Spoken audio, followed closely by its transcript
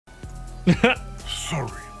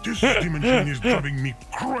Sorry, this dimension is driving me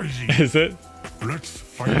crazy. Is it? Let's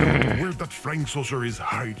find out where that flying saucer is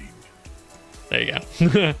hiding. There you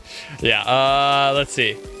go. Yeah, let's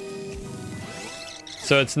see.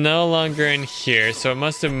 So it's no longer in here, so it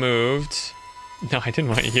must have moved. No, I didn't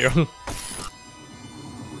want you.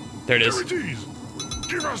 There it is. There it is.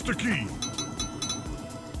 Give us the key.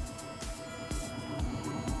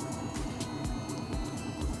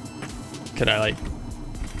 Could I like...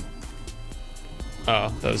 Oh,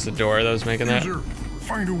 that was the door that was making that? User,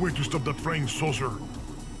 find a way to stop that flying saucer.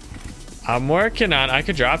 I'm working on... I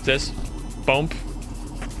could drop this. Bump.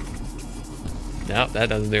 Nope, that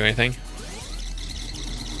doesn't do anything.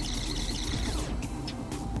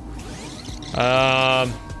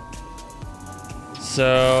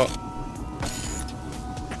 So...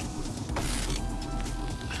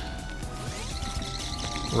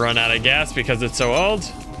 Run out of gas because it's so old?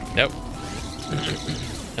 Nope.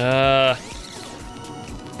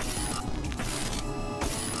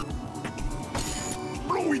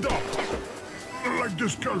 Blow it up! Like the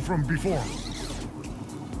skull from before.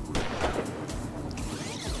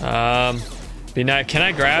 Be nice. Can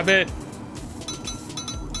I grab it?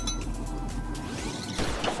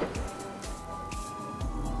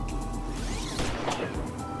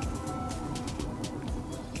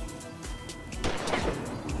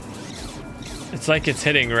 It's like it's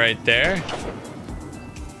hitting right there.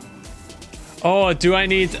 Oh, do I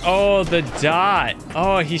need... Oh, the dot.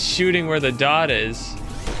 Oh, he's shooting where the dot is.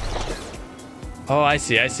 Oh, I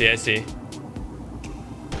see, I see, I see.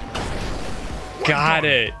 Got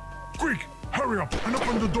it. Quick, hurry up and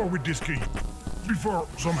open the door with this key. Before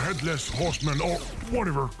some headless horseman or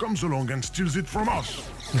whatever comes along and steals it from us.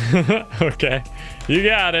 Okay, you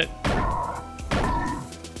got it.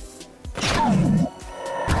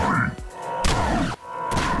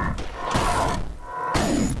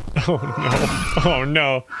 Oh no! Oh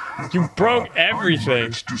no! You broke everything. I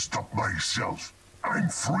managed to stop myself. I'm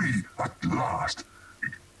free at last.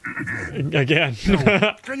 Again.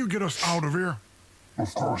 Can you get us out of here?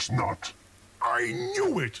 Of course not. I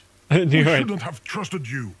knew it. I knew We it. shouldn't have trusted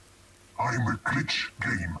you. I'm a glitch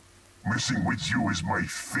game. Messing with you is my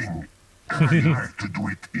thing. And I like to do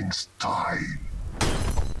it in style.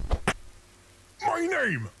 My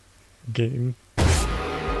name. Game.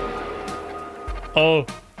 Oh.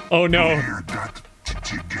 Oh no. Hear that,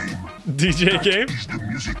 DJ game? DJ That game? is the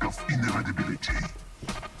music of inevitability.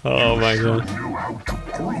 Oh my You god. know how to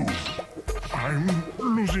groove. I'm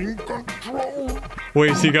losing control.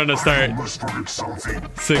 Wait, is he gonna I start must forget something.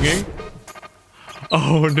 singing?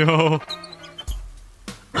 Oh no.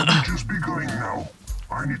 I'll just be going now.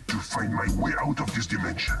 I need to find my way out of this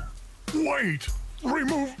dimension. Wait.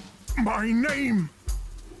 Remove my name.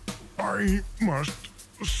 I must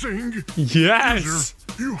sing. Yes. User,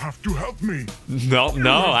 you have to help me. No, You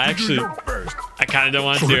no, have I to do actually, your best. I kind of don't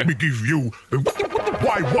want So let me to. give you the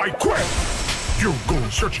why quest. You go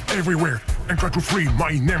search everywhere and try to free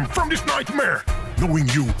my name from this nightmare. Knowing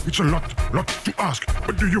you, it's a lot to ask,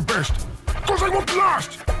 but do your best. Cause I won't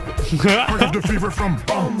last. I got the fever from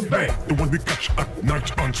Bombay, the one we catch at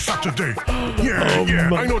night on Saturday. Yeah,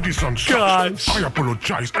 I know this sounds gosh. I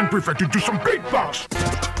apologize and prefer to do some beatbox.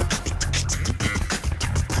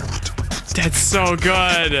 That's so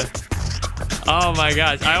good. Oh my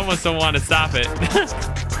gosh, I almost don't want to stop it.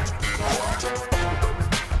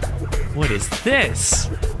 What is this?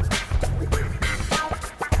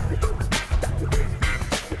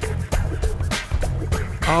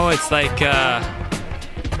 Oh, it's like,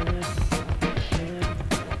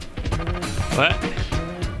 what?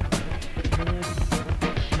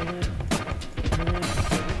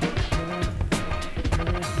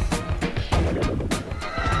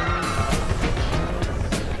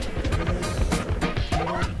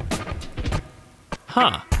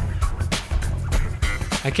 Huh.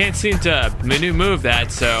 I can't seem to menu move that,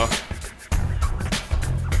 so.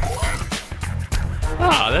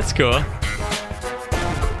 Oh, that's cool.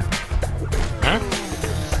 Huh?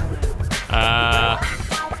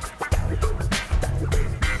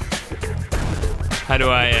 How do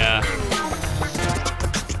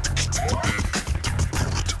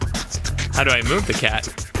I move the cat?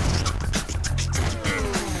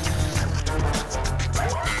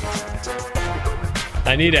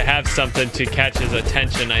 I need to have something to catch his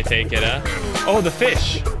attention, I take it, huh? Oh, the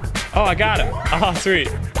fish. Oh, I got him. Oh, sweet.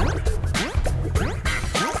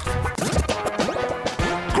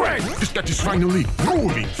 Greg, this cat is finally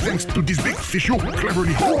moving thanks to this big fish you're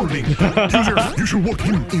cleverly holding. User, you should walk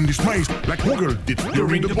him in this maze like Woggle did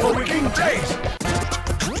during the Burger King days.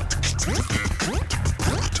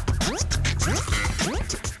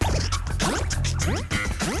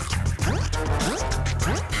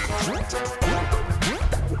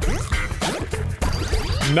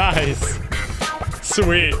 Nice.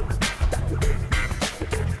 Sweet.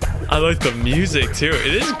 I like the music too.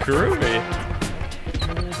 It is groovy.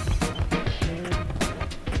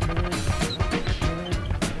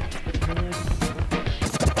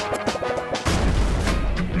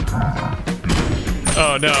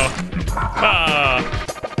 Oh no.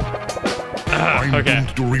 I'm okay.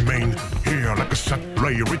 doomed to remain here like a sad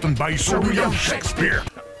play written by Sir William Shakespeare.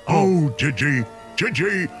 Oh, JJ,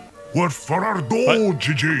 JJ, what for our door,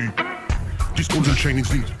 JJ? This golden chain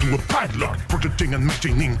is linked to a padlock, protecting and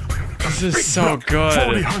maintaining. This is so good.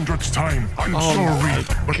 For the 100th time, I'm Oh sorry, my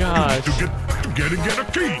but gosh. to get a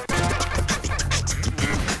key.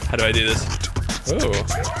 How do I do this? Ooh.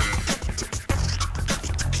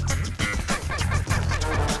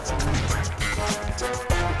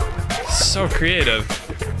 So creative.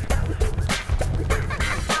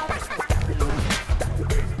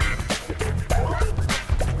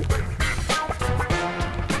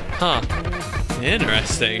 Huh.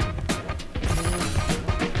 Interesting.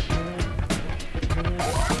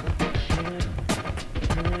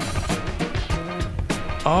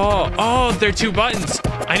 Oh, they're 2 buttons.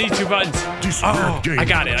 I need 2 buttons. This Oh, weird game I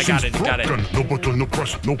got it. seems Got it. broken. No button, no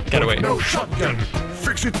press, no Gotta wait. no shotgun.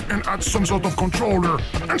 Fix it and add some sort of controller,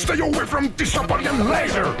 and stay away from disappointing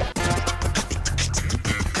laser.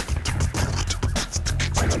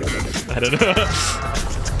 I don't know.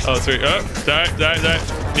 Oh, sweet. Oh, sorry.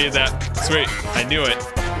 Need that. Sweet. I knew it.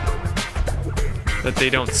 That they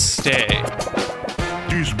don't stay.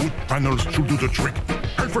 These wood panels should do the trick.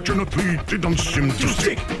 Unfortunately, they don't seem to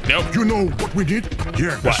stick. Nope. You know what we need?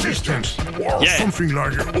 Yeah, What? assistance. Or Yeah. something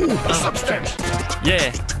like, substance.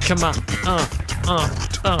 Yeah, come on.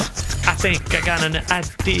 I think I got an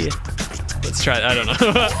idea. Let's try it. I don't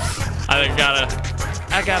know.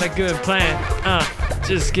 I got a good plan.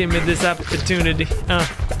 Just give me this opportunity.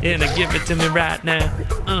 And give it to me right now.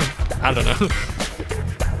 I don't know.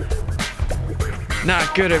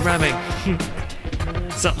 Not good at rhyming.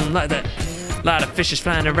 Something like that. A lot of fishes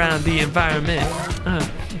flying around the environment.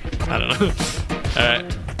 I don't know.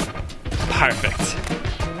 Alright. Perfect.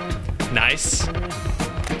 Nice.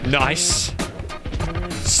 Nice.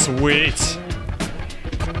 Sweet.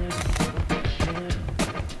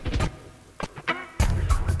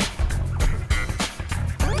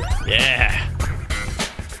 Yeah.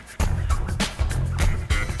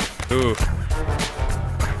 Ooh.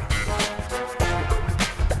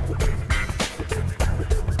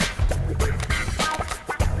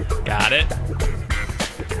 Got it.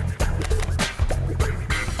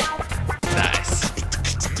 Nice.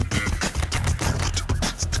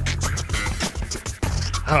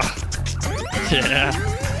 Oh. Yeah.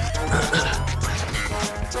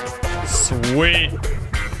 Sweet.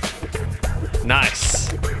 Nice.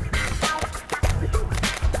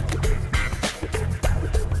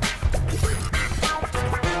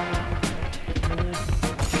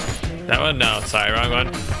 That one? No, sorry, wrong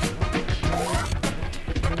one.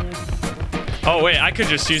 Oh, wait, I could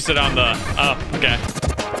just use it on the... Oh, okay.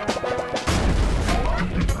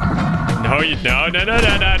 No,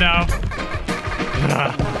 no.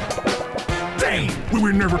 Dang! We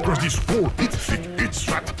will never cross this wall. It's thick, it's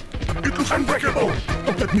fat. It looks unbreakable.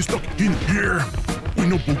 Don't let me stuck in here. With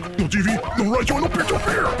no book, no TV, no radio, no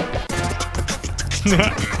peer-to-peer.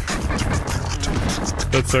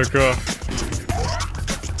 That's so cool.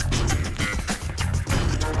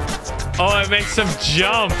 Oh, it makes him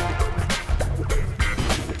jump.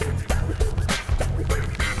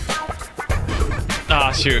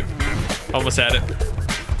 Ah, shoot. Almost had it.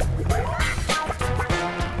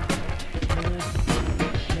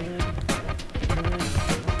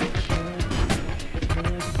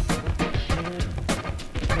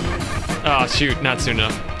 Oh, shoot. Not soon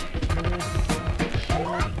enough.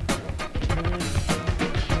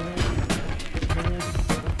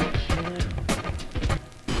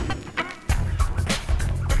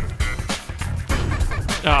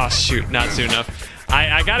 Oh, shoot. Not soon enough.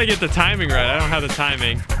 I gotta get the timing right. I don't have the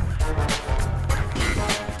timing.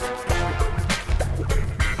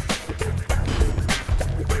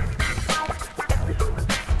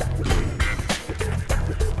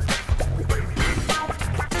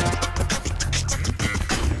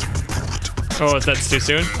 Oh, that's too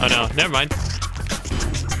soon? Oh no, never mind.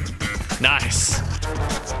 Nice.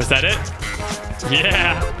 Was that it?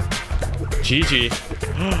 Yeah. GG.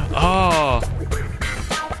 Oh.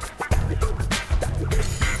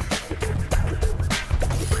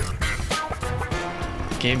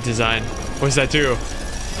 Game design. What does that do?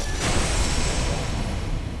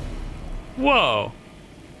 Whoa.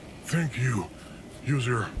 Thank you,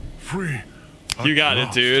 user. Free. You got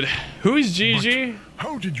it, dude. Who's Gigi?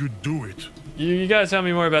 How did you do it? You gotta tell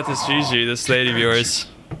me more about this Gigi, this lady of yours.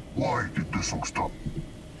 Why did the song stop?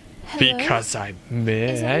 Hello? Because I'm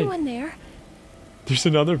Is mad. anyone there? There's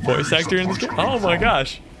another voice actor in this game? Oh my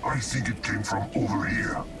gosh. I think it came from over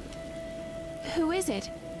here. Who is it?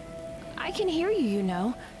 I can hear you, you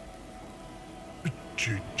know.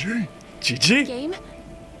 Gigi? Gigi? Game?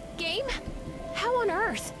 Game? How on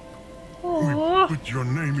earth? We put your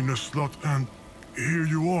name in a slot and here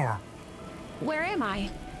you are. Where am I?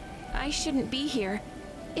 I shouldn't be here.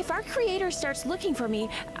 If our creator starts looking for me,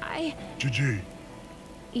 Gigi,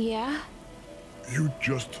 Yeah? you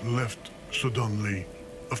just left suddenly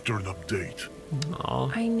after an update.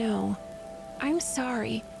 Aw. I know. I'm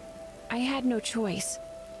sorry. I had no choice.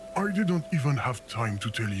 I didn't even have time to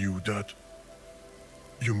tell you that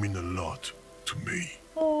you mean a lot to me.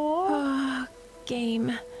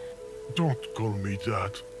 Game. Don't call me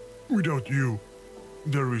that. Without you,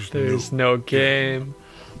 there's There's no game.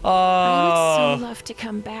 I would Oh. so love to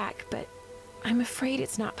come back, but I'm afraid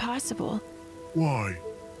it's not possible. Why?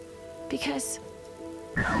 Because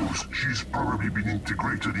Because she's probably been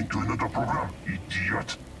integrated into another program,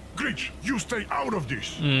 idiot. Glitch, you stay out of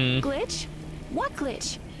this. glitch? What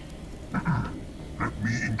glitch? Let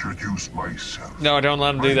me introduce myself. No, don't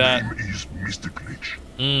let him do that. My name is Mr. Glitch.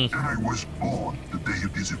 And I was born the day you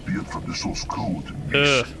disappeared from the source code,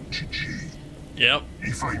 Miss Ugh. GG. Yep.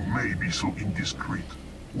 If I may be so indiscreet,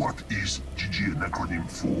 what is GG an acronym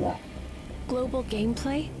for? Global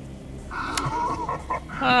gameplay?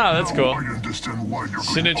 Ah, that's Now cool. I understand why you're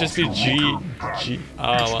Shouldn't it going just be off your G? walker path. G.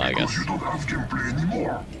 Oh, It's well, I because guess. you don't have gameplay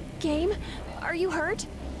anymore. Game? Are you hurt?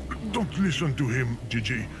 Don't listen to him,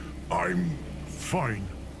 Gigi. I'm fine.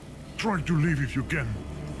 Try to leave if you can.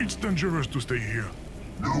 It's dangerous to stay here.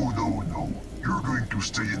 No. You're going to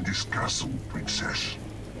stay in this castle, princess.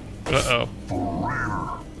 Uh-oh.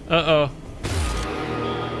 Forever. Uh-oh.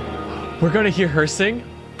 We're gonna hear her sing?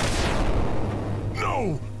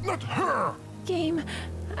 No, not her! Game,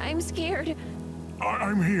 I'm scared.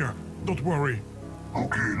 I'm here. Don't worry.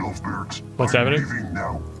 Okay, lovebirds. What's I'm happening? leaving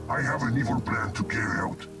now. I have an evil plan to carry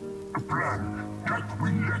out. A plan that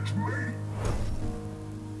will let me.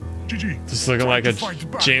 Gigi. This is looking try like to a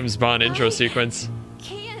fight back. James Bond intro sequence.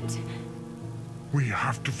 Can't. We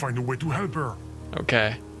have to find a way to help her.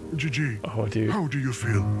 Okay. Gigi. Oh, dude. How do you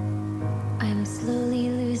feel? I'm slowly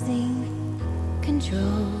losing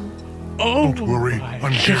control. Oh, Don't worry, my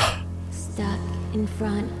I'm here. God. Stuck in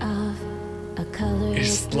front of a color.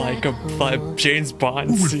 It's like a James Bond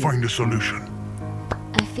We will scene. find a solution.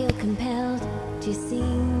 I feel compelled to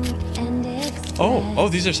sing and express Oh,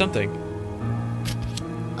 these are something.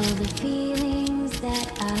 all the feelings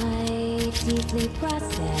that I deeply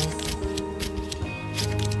process.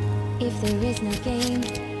 If there is no game,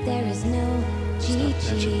 there is no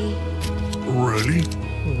GG. Really?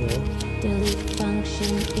 Delete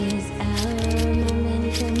function is our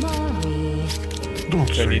memento mori. Don't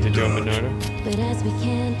Do I say need to do a that. Monota? But as we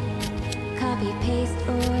can't copy, paste,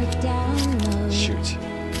 or download, Shoot.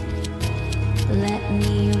 let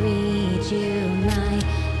me read you my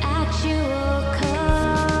actual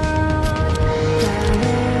code.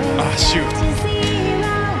 Ah, shoot.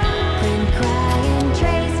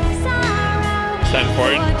 Is that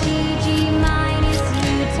important?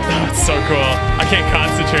 That's so cool. I can't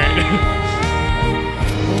concentrate.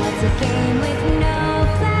 What's a game with no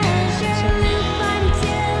pleasure? Fun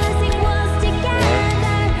till equals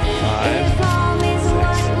together. If home is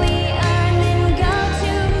what we earn, then go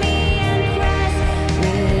to me and press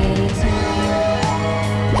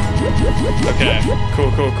return. Okay.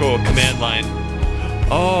 Cool. Command line.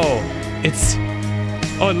 Oh, it's.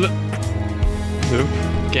 Oh, loop.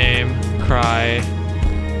 Game. Cry.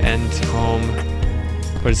 End. Home.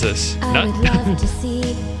 What is this? I would love to see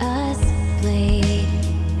us play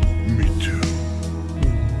Me too.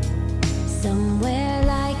 somewhere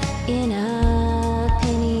like in a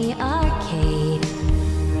penny arcade.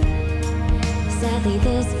 Sadly,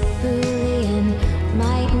 this Boolean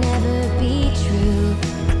might never be true.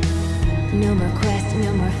 No more quest,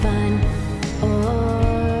 no more fun,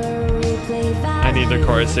 or replay value. I need the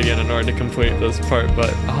chorus again in order to complete this part,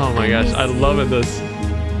 but oh my gosh, I love it. This.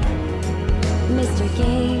 Mr.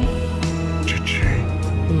 Game, Gigi.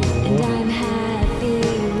 and I'm happy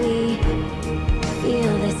we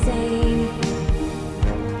feel the same.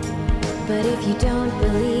 But if you don't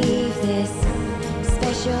believe this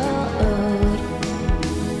special ode,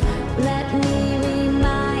 let me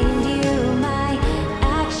remind you my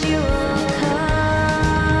actual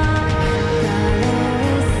code. Color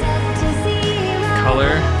is set to 0.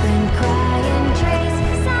 Color. Then cry and trace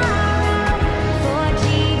sorrow. For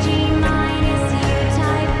GG minus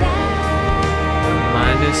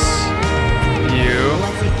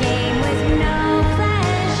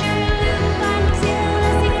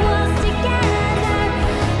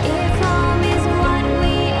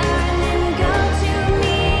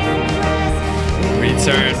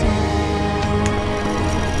turn.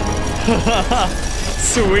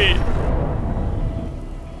 Sweet.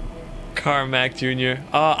 Carmack Jr.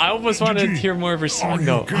 I almost wanted to hear more of her song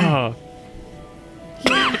though. Oh.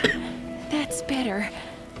 Yeah, that's better.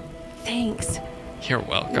 Thanks. You're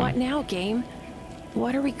welcome. What now, game?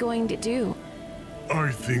 What are we going to do?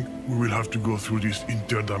 I think we will have to go through this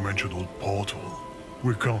interdimensional portal.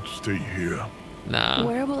 We can't stay here. Nah.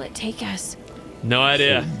 Where will it take us? No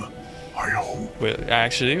idea. I hope. Well,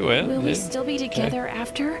 actually, well. Will we still be together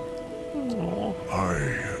after?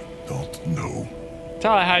 I don't know.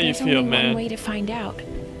 Tell her how you There's feel, only man. one way to find out.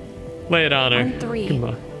 Lay it on her. On 3. Come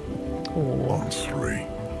on. On 3.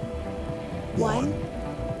 1,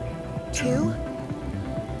 2,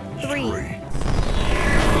 3.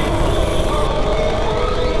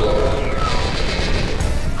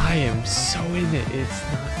 I am so in it. It's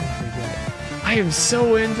not over yet. I am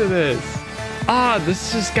so into this.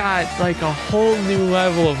 This just got like a whole new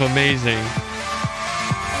level of amazing.